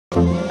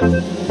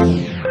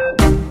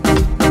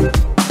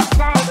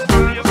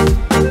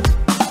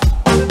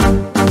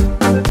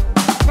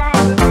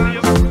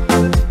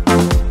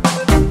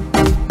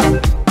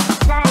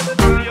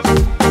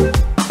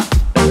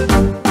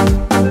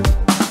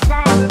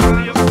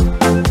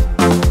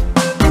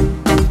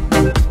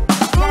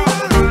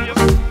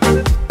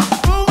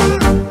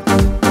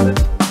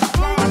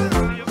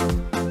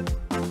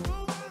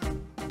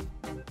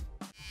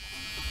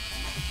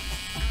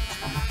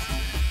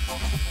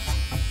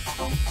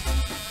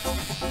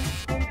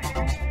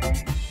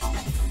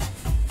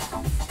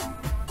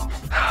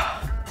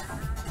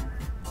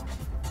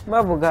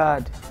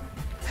God.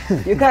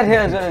 You can't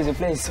hear as well as you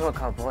play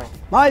soccer, boy.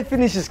 My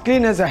finish is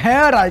clean as a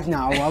hair right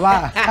now,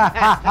 Baba.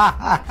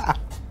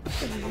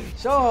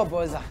 Sure,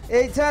 Boza.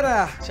 Hey,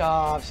 Tara.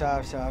 Sharp.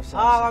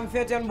 Ah, I'm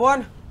fit and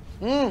born.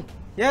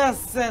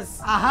 Yes.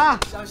 Aha.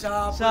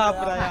 Sharp.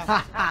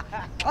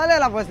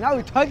 Olela, boss. Now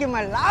we're talking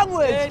my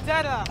language. Hey,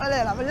 Tara.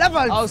 Olela, my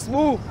level. How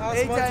smooth.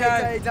 Hey,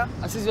 Tara.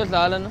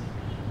 Asizodlala no?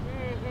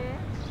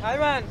 Hi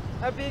man,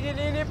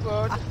 abigilini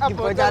bot.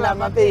 Ngibhodala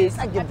amabhesi,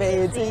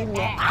 angibhethini.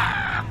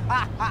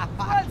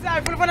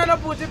 I feel no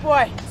booty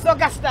boy.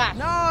 Soccer star.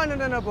 No,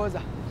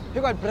 Boza. You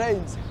got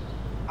brains.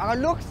 I got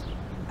looks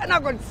and I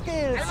got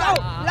skills. So,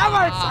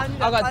 levels. I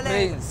got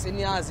brains,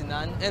 seniors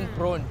and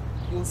brawn.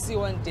 You'll see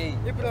one day.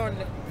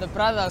 The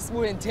brothers,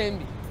 Sbu and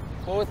Thembi,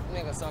 both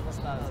mega soccer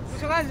stars.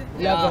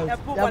 Levels.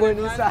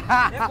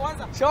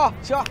 Sure.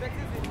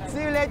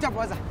 See you later,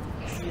 Boza.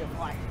 See you,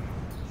 boy.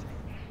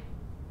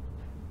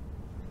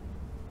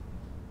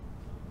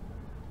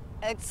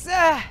 It's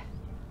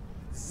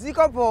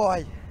Zico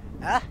boy.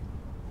 Huh?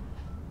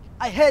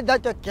 I heard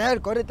that your girl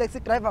got a taxi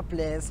driver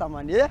place,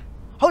 someone, yeah?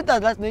 How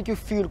does that make you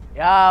feel?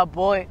 Yeah,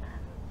 boy.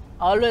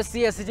 I always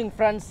see her sitting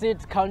front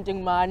seat,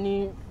 counting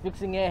money,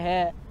 fixing her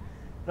hair.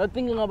 Not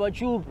thinking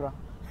about you, bro.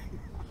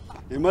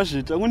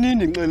 Imagine, I'm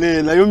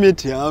you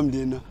met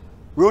him,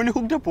 we only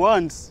hooked up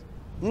once.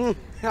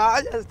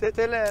 I just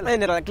tell her. I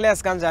need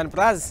class comes and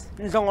praz.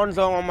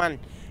 Long man.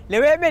 The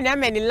way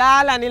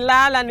nilala,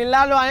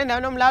 and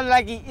I'm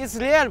like it's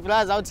real,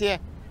 praz out here.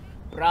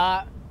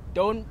 Bruh,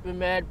 don't be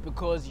mad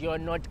because you're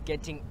not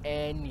getting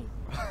any.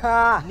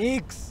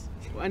 Nix.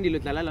 The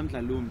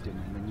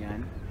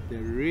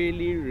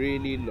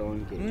really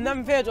long game.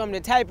 I'm the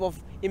type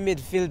of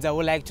midfielder I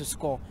would like to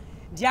score.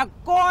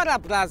 Diakora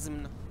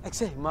plasm.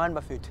 Actually, man,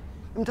 Buffett.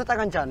 I'm talking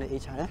about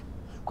each other.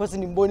 Because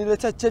in Bonnie,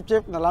 let's chip,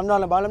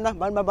 Nalamna,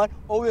 Balam,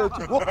 oh, yeah,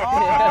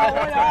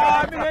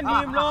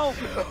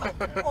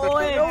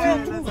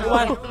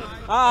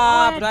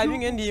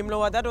 driving in the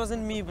lower. That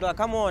wasn't me, bro.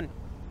 Come on.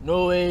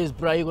 No ways,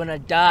 bro. You're gonna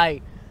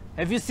die.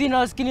 Have you seen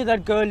how skinny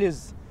that girl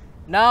is?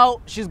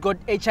 Now she's got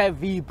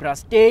HIV, bro.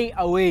 Stay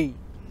away.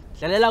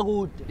 This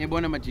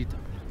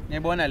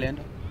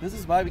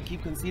is why we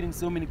keep conceding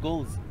so many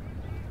goals.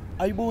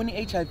 Are you born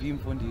HIV in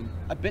funding?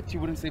 I bet you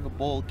wouldn't save a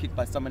ball kicked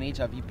by someone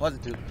HIV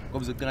positive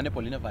because of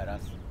the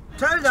virus.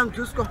 Tell them,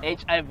 Cusco.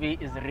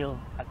 HIV is real.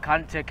 I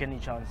can't take any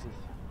chances.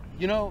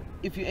 You know,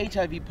 if you're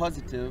HIV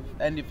positive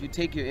and if you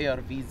take your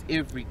ARVs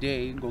every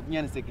day,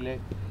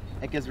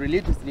 like as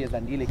religiously as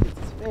Andile gets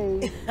his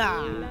face,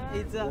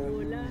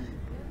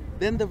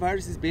 then the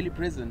virus is barely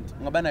present.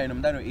 I'm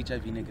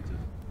HIV negative.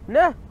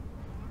 No.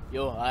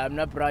 Yo, I am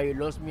not proud. You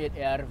lost me at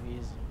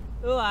ARVs.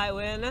 Oh, I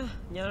win.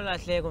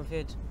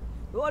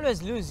 We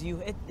always lose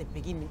you at the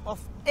beginning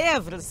of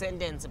every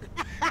sentence.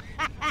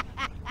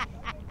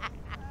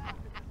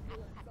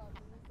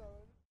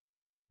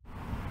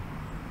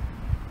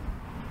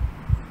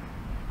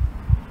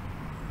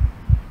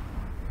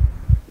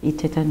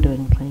 Thando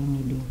xa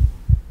imibini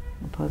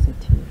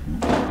positive, no?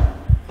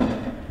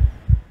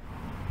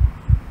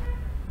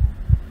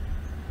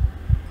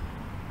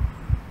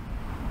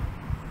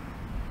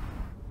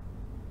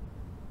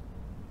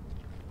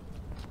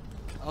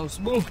 Oh,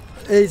 Sbu.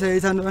 Hey,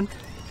 Thando.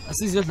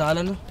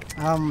 No?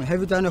 Have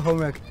you done your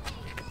homework?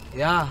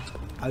 Yeah.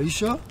 Are you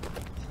sure?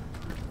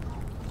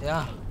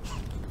 Yeah.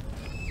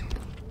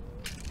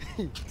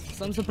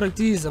 Some to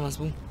practice,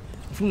 Sbu.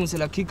 If you want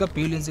to kick up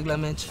billions in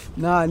match.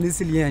 Nah,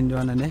 this is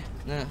Luyanda,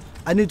 Yeah.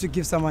 I need to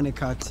give someone a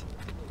cut.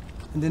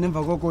 And then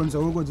we'll go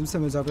to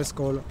some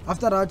school.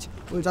 After that,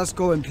 we'll just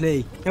go and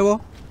play.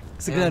 Hello?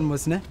 Second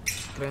most, ne?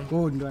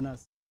 Good,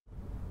 Donas.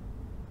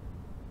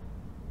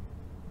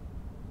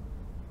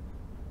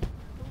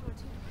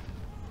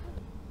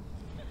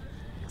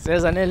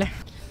 Says Zanele,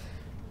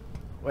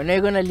 when are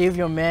you gonna leave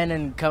your man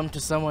and come to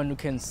someone who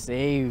can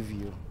save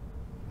you?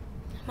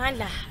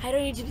 Mandla, I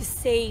don't need to be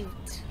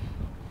saved.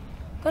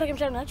 Gotta get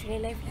him naturally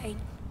lifeline.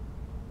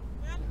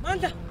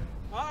 Mandla!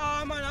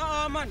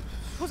 Man.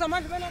 Who's a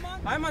man? I'm a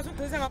man.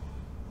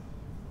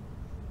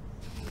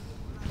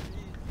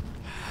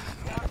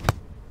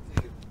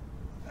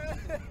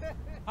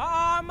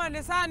 Man,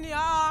 the sun,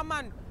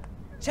 man.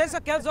 Chase a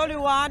girl's all you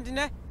want,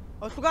 ne?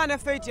 Or to go on a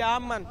fate,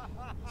 man.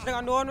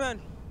 Second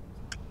one.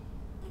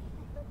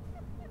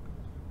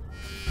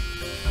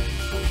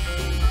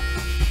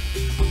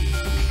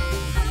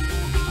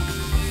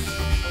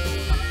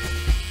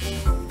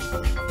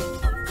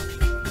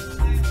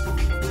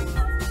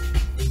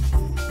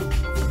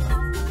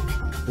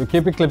 You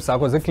keep it clips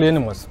because it's clean.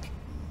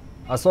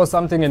 I saw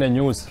something in the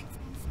news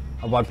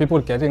about people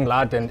getting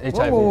lard and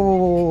HIV.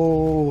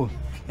 Oh,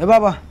 hey,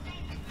 Baba.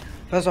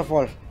 First of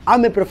all,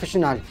 I'm a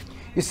professional.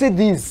 You see,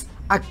 these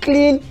are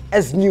clean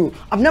as new.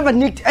 I've never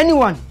nicked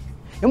anyone.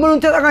 And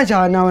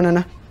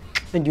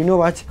you know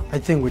what? I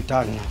think we're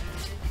done now.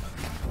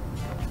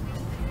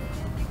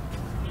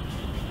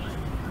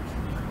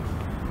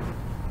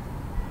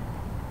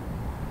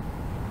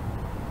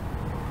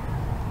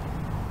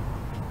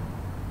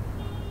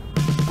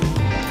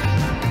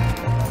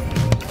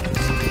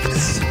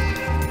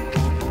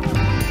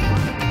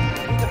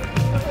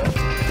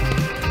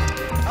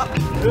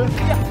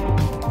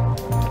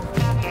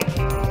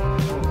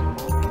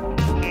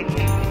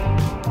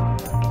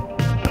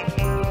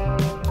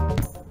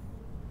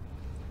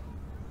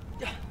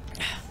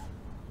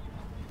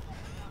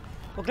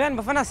 Glenn,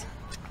 Bafanas.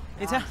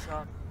 Can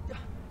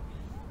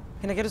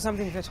I get you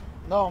something, Fet?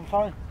 No, I'm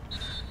fine.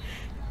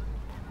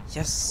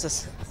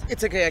 Yes.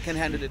 It's okay, I can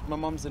handle it. My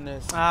mom's a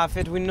nurse. Ah,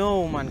 Fet, we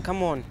know, man.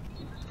 Come on.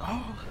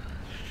 Oh.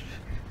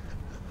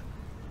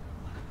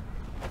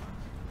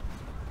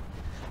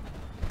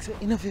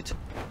 Enough it.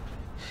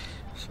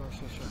 Sure.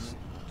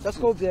 Let's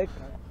go back.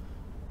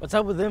 What's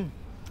up with him?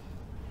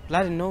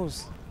 Bloody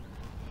nose.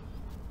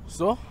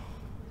 So?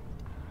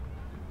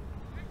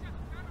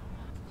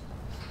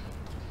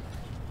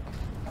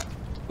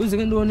 Who's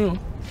again doing you?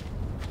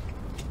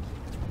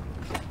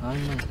 I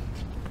know.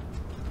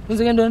 Who's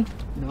again doing?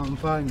 No, I'm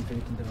fine.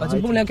 But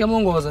you like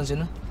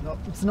no,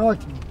 it's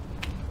not.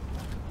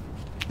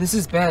 This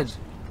is bad.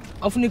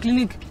 Off in the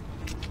clinic.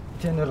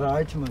 It's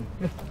right, man.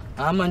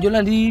 Man,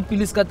 you'll need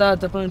police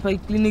katata pa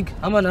clinic.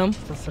 I'm I'm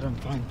fine,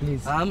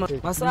 please. Man,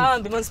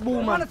 Masan, the man's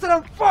boom, man.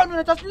 I'm fine,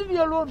 man. Just leave me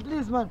alone,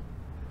 please, man.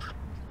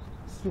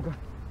 Sugar.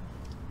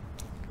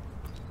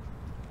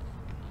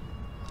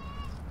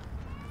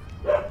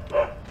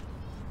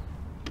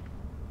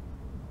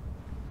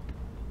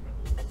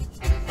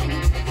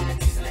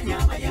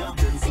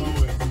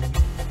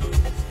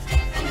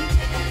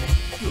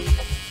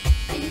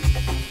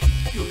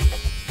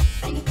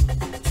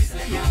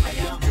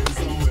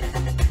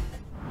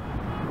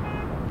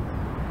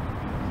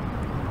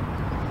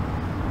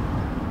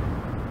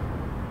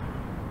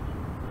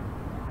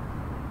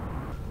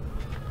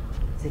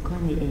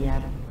 Zikhona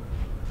i-AR.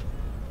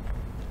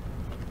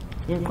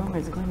 Yaqonga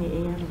zikhona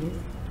i-ARVs.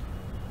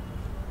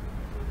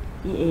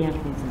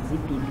 I-ARVs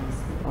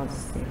ziipilisi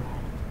oziselayo.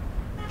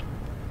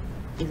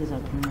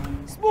 Izizokunceda.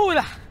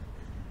 Spula!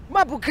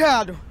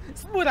 Mapukado!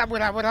 Spula,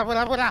 bura.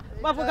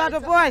 Mapukado,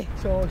 boy!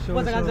 Sure.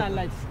 What's the guy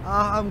like?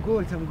 I'm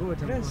good.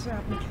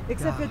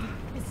 Except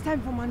it's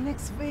time for my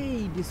next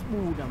fade,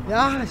 Spula, man.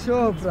 Yeah,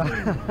 sure, bro.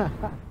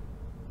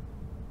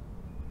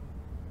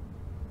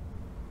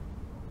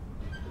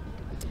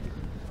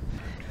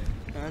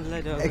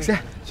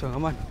 Sure,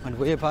 come on. Man,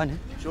 go here,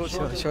 Sure.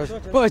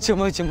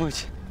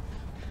 Much.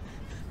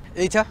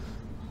 Eita.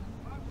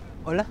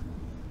 Hola.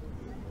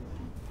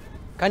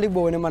 Can't you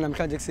go in, man? I'm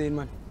trying to say,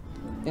 man.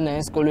 In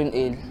a school in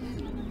aid.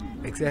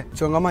 Exactly.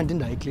 So, I'm in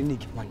the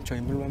clinic, man.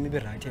 Join me, maybe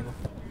right here.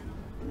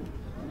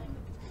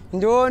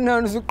 No,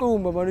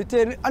 Zukuma, man.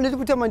 Tell I need to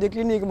put him in the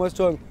clinic, most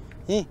strong.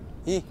 Right,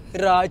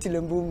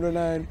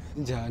 Lemboom,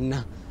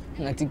 Jana.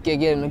 I think I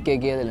get no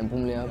cake and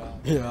Pumle.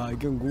 Yeah, I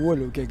can go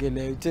look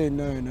again.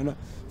 No.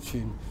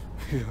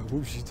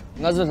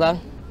 That's what.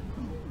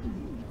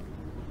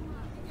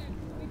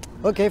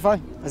 Okay,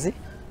 fine. I see.